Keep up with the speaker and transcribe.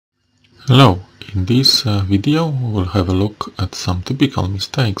Hello, in this video we will have a look at some typical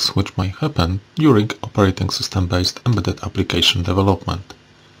mistakes which might happen during operating system-based embedded application development.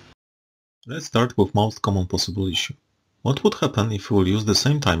 Let's start with most common possible issue. What would happen if we will use the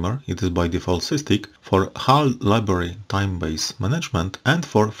same timer, it is by default SysTick, for HAL library time-based management and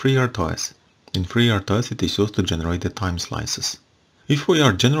for FreeRTOS. In FreeRTOS it is used to generate the time slices. If we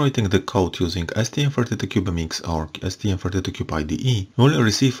are generating the code using STM32 MCUs or STM32 IDE, we will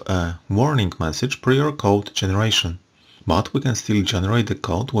receive a warning message prior code generation, but we can still generate the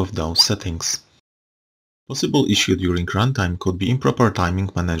code with those settings. Possible issue during runtime could be improper timing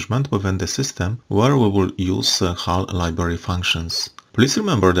management within the system where we will use HAL library functions. Please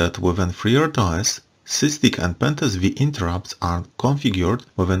remember that within FreeRTOS, SysTick and PentSV interrupts are configured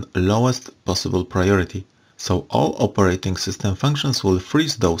within lowest possible priority. So all operating system functions will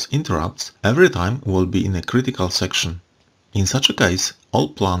freeze those interrupts every time we'll be in a critical section. In such a case, all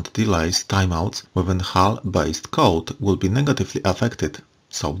planned delays timeouts within HAL-based code will be negatively affected,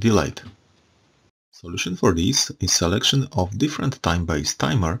 so delayed. Solution for this is selection of different time-based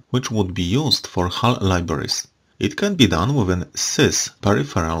timer which would be used for HAL libraries. It can be done within sys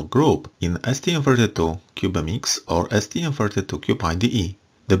peripheral group in STM32 CubeMX or STM32 Cube IDE.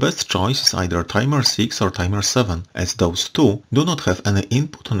 The best choice is either timer 6 or timer 7, as those two do not have any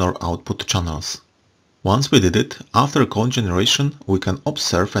input nor output channels. Once we did it, after code generation we can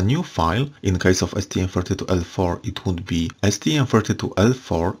observe a new file. In case of STM32L4 it would be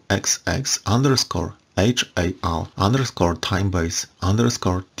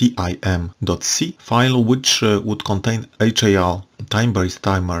STM32L4XX_HAL_timebase_tim.c file which would contain HAL time-based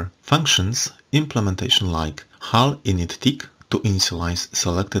timer functions, implementation like HAL init_tick to initialize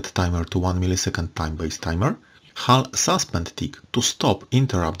selected timer to 1 millisecond time-based timer, HAL suspend tick to stop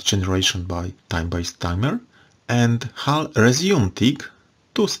interrupt generation by time-based timer, and HAL resume tick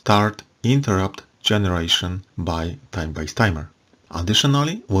to start interrupt generation by time-based timer.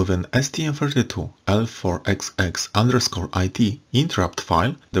 Additionally, within STM32L4XX_IT interrupt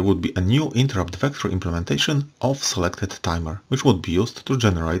file, there would be a new interrupt vector implementation of selected timer, which would be used to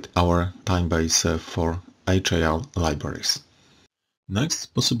generate our time-base for HAL libraries. Next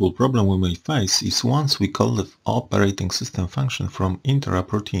possible problem we may face is once we call the operating system function from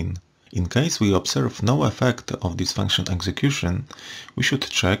interrupt routine. In case we observe no effect of this function execution, we should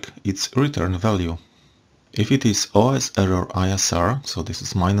check its return value. If it is OS error ISR, so this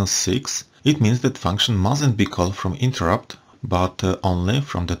is -6, it means that function mustn't be called from interrupt, but only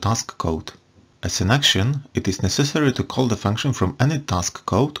from the task code. As an action, it is necessary to call the function from any task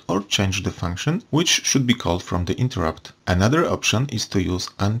code or change the function, which should be called from the interrupt. Another option is to use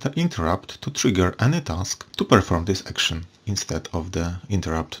interrupt to trigger any task to perform this action, instead of the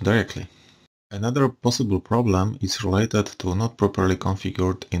interrupt directly. Another possible problem is related to not properly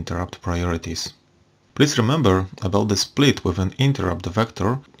configured interrupt priorities. Please remember about the split with an interrupt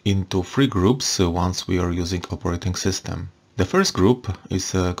vector into 3 groups once we are using operating system. The first group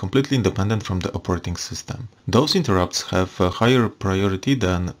is completely independent from the operating system. Those interrupts have a higher priority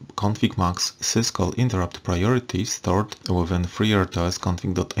than config_max syscall interrupt priority stored within FreeRTOS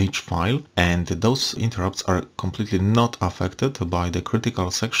config.h file, and those interrupts are completely not affected by the critical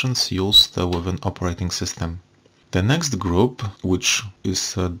sections used within operating system. The next group, which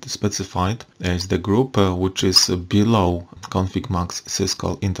is specified, is the group which is below config_max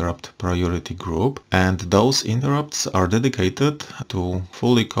syscall interrupt priority group, and those interrupts are dedicated to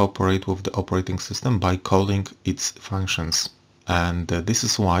fully cooperate with the operating system by calling its functions. And this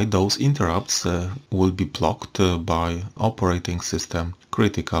is why those interrupts will be blocked by operating system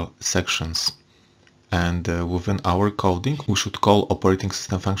critical sections. And within our coding, we should call operating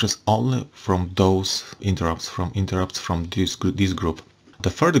system functions only from those interrupts from this group. The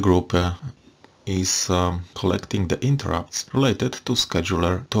third group is collecting the interrupts related to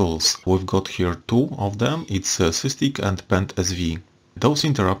scheduler tools. We've got here 2 of them, it's SysTick and PentSV. Those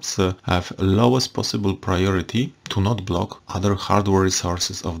interrupts have lowest possible priority to not block other hardware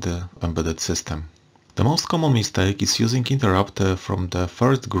resources of the embedded system. The most common mistake is using interrupt from the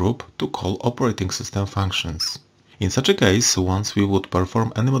first group to call operating system functions. In such a case, once we would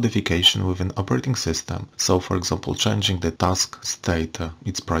perform any modification within operating system, so for example changing the task state,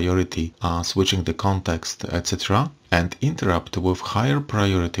 its priority, switching the context, etc., and interrupt with higher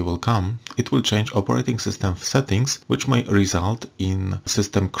priority will come, it will change operating system settings, which may result in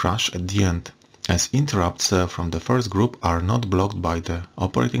system crash at the end, as interrupts from the first group are not blocked by the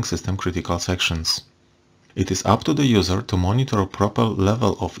operating system critical sections. It is up to the user to monitor proper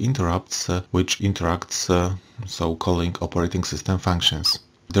level of interrupts which interacts, so calling operating system functions.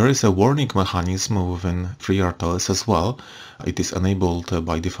 There is a warning mechanism within FreeRTOS as well. It is enabled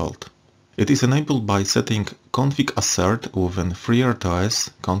by default. It is enabled by setting config assert within FreeRTOS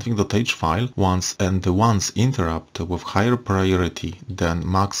config.h file once interrupt with higher priority than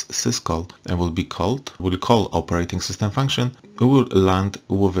max syscall will call operating system function, we will land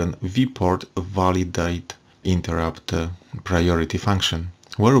within vport validate interrupt priority function,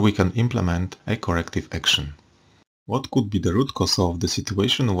 where we can implement a corrective action. What could be the root cause of the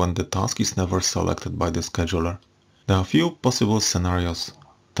situation when the task is never selected by the scheduler? There are a few possible scenarios.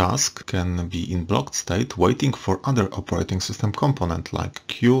 Task can be in blocked state waiting for other operating system component like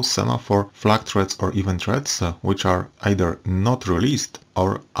queue, semaphore, flag threads or event threads, which are either not released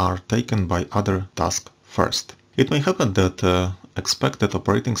or are taken by other task first. It may happen that expected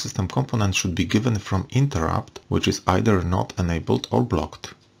operating system component should be given from interrupt, which is either not enabled or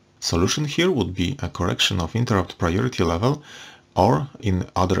blocked. Solution here would be a correction of interrupt priority level or in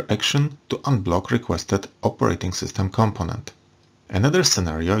other action to unblock requested operating system component. Another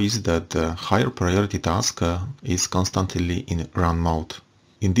scenario is that the higher priority task is constantly in run mode.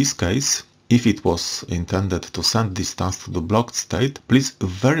 In this case, if it was intended to send this task to the blocked state, please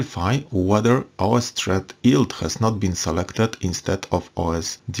verify whether OS thread yield has not been selected instead of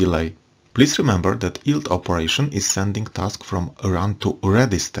OS delay. Please remember that yield operation is sending task from run to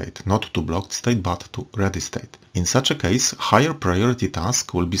ready state, not to blocked state but to ready state. In such a case, higher priority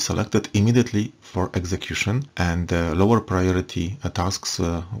task will be selected immediately for execution and lower priority tasks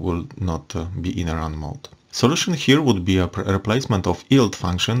will not be in a run mode. Solution here would be a replacement of yield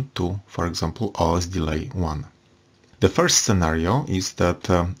function to, for example, OS delay 1. The first scenario is that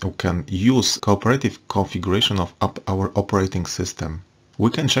we can use cooperative configuration of our operating system. We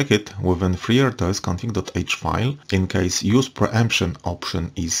can check it within FreeRTOS config.h file. In case use preemption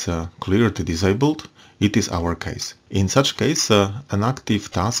option is clearly disabled, it is our case. In such case, an active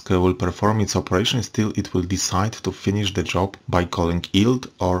task will perform its operation till it will decide to finish the job by calling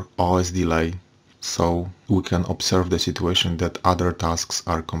yield or OS delay. So we can observe the situation that other tasks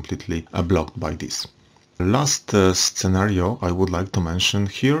are completely blocked by this. The last scenario I would like to mention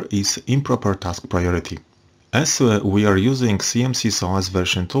here is improper task priority. As we are using CMSIS OS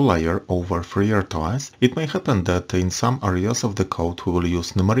version 2 layer over FreeRTOS, it may happen that in some areas of the code we will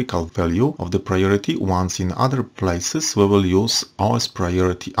use numerical value of the priority, once in other places we will use OS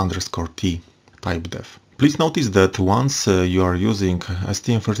priority _t type def. Please notice that once you are using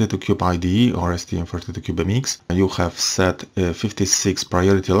STM32 IDE or STM32 MX, you have set 56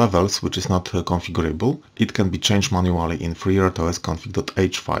 priority levels, which is not configurable. It can be changed manually in FreeRTOS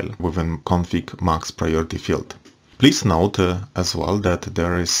config.h file within config max priority field. Please note as well that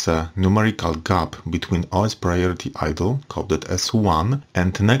there is a numerical gap between OS priority idle, coded as 1,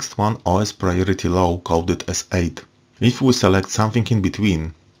 and next one OS priority low, coded as 8. If we select something in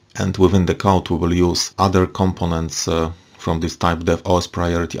between, and within the code we will use other components from this type def OS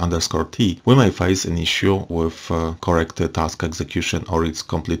priority _t, we may face an issue with correct task execution or it's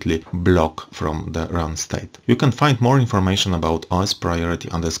completely blocked from the run state. You can find more information about OS priority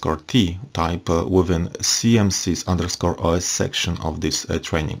 _t type within CMSIS _OS section of this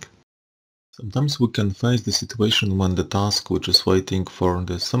training. Sometimes we can face the situation when the task which is waiting for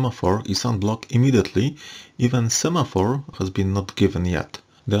the semaphore is unblocked immediately, even semaphore has been not given yet.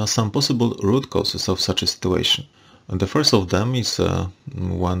 There are some possible root causes of such a situation. And the first of them is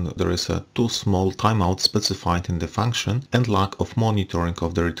when there is a too small timeout specified in the function and lack of monitoring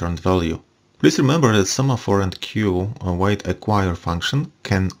of the returned value. Please remember that semaphore and queue wait acquire function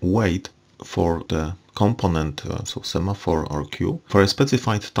can wait for the component, so semaphore or queue, for a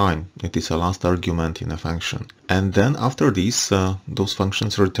specified time. It is a last argument in a function. And then after this, those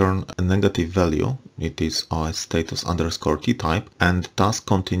functions return a negative value. It is OS status _t type, and task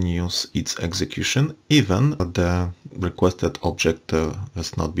continues its execution even the requested object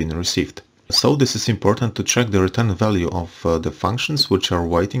has not been received. So this is important to check the return value of the functions which are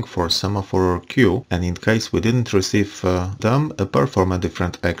waiting for semaphore or queue, and in case we didn't receive them, perform a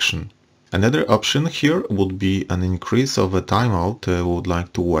different action. Another option here would be an increase of a timeout we would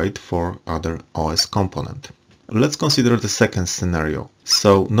like to wait for other OS component. Let's consider the second scenario.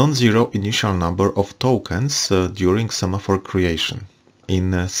 So non-zero initial number of tokens during semaphore creation.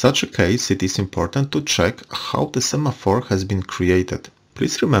 In such a case, it is important to check how the semaphore has been created.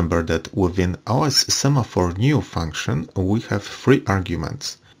 Please remember that within OS semaphore new function we have 3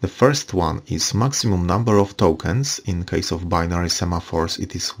 arguments. The first one is maximum number of tokens. In case of binary semaphores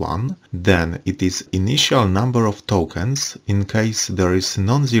it is 1. Then it is initial number of tokens. In case there is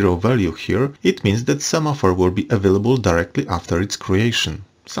non-zero value here, it means that semaphore will be available directly after its creation.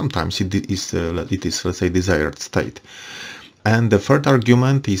 Sometimes it is let's say desired state. And the third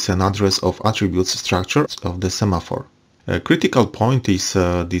argument is an address of attributes structure of the semaphore. A critical point is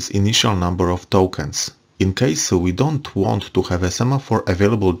this initial number of tokens. In case we don't want to have a semaphore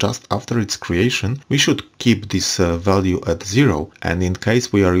available just after its creation, we should keep this value at 0, and in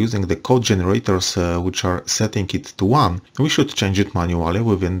case we are using the code generators which are setting it to 1, we should change it manually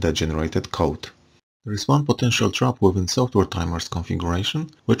within the generated code. There is one potential trap within software timers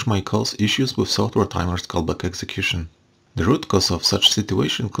configuration, which may cause issues with software timers callback execution. The root cause of such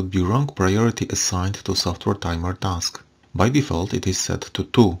situation could be wrong priority assigned to software timer task. By default, it is set to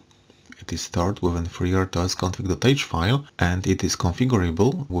 2. It is stored within FreeRTOS config.h file, and it is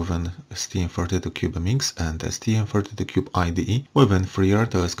configurable within STM32CubeMX and STM32Cube IDE within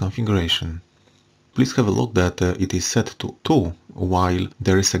FreeRTOS configuration. Please have a look that it is set to 2, while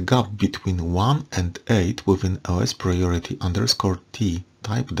there is a gap between 1 and 8 within OS priority _T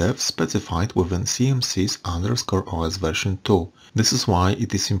type dev specified within CMSIS _OS version 2. This is why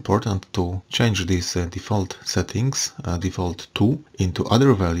it is important to change these default settings, default 2, into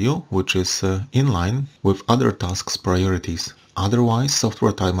other value which is in line with other tasks priorities. Otherwise,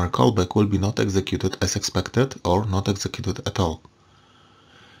 software timer callback will be not executed as expected or not executed at all.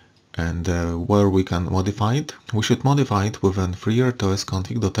 And where we can modify it? We should modify it within FreeRTOS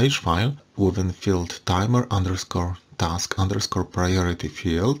config.h file within field timer _task _priority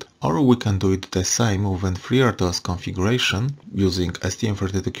field, or we can do it the same within FreeRTOS configuration using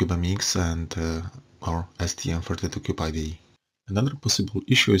STM32CubeMX and or STM32Cube IDE. Another possible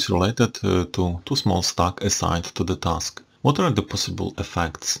issue is related to too small stack assigned to the task. What are the possible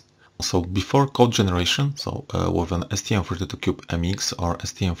effects? So before code generation, with an STM32CubeMX or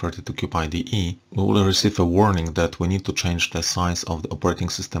STM32Cube IDE, we will receive a warning that we need to change the size of the operating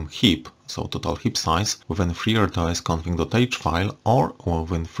system heap, so total heap size, within FreeRTOS config.h file or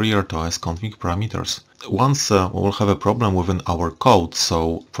within FreeRTOS config parameters. Once we will have a problem within our code,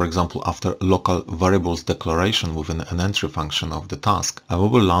 so for example after local variables declaration within an entry function of the task, we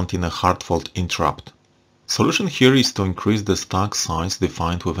will land in a hard fault interrupt. Solution here is to increase the stack size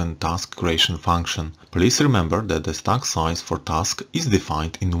defined within task creation function. Please remember that the stack size for task is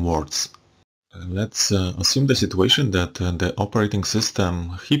defined in words. Let's assume the situation that the operating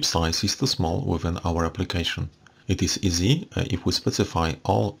system heap size is too small within our application. It is easy if we specify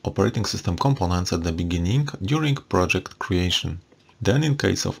all operating system components at the beginning during project creation. Then in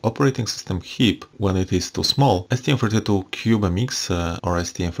case of operating system heap, when it is too small, STM32CubeMX or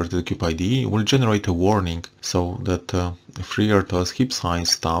STM32Cube IDE will generate a warning so that FreeRTOS heap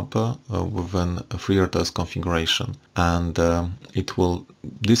size tab within FreeRTOS configuration, and it will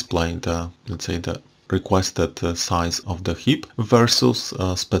display the, let's say, the requested size of the heap versus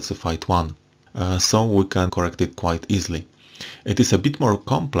specified one. So we can correct it quite easily. It is a bit more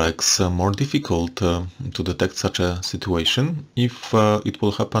complex, more difficult to detect such a situation if it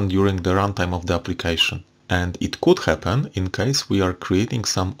will happen during the runtime of the application. And it could happen in case we are creating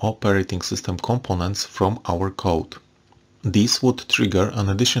some operating system components from our code. This would trigger an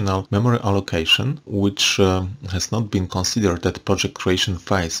additional memory allocation, which has not been considered at project creation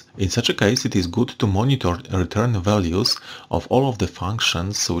phase. In such a case, it is good to monitor return values of all of the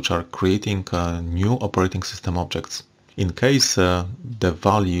functions which are creating new operating system objects. In case the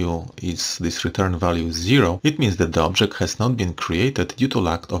value is this return value 0, it means that the object has not been created due to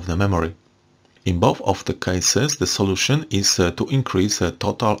lack of the memory. In both of the cases, the solution is to increase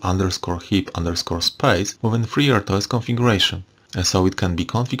total _heap _space within FreeRTOS configuration. So it can be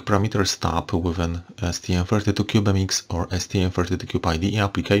config parameters tab within STM32CubeMX or STM32Cube IDE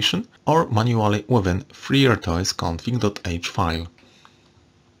application, or manually within FreeRTOS config.h file.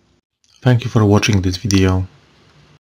 Thank you for watching this video.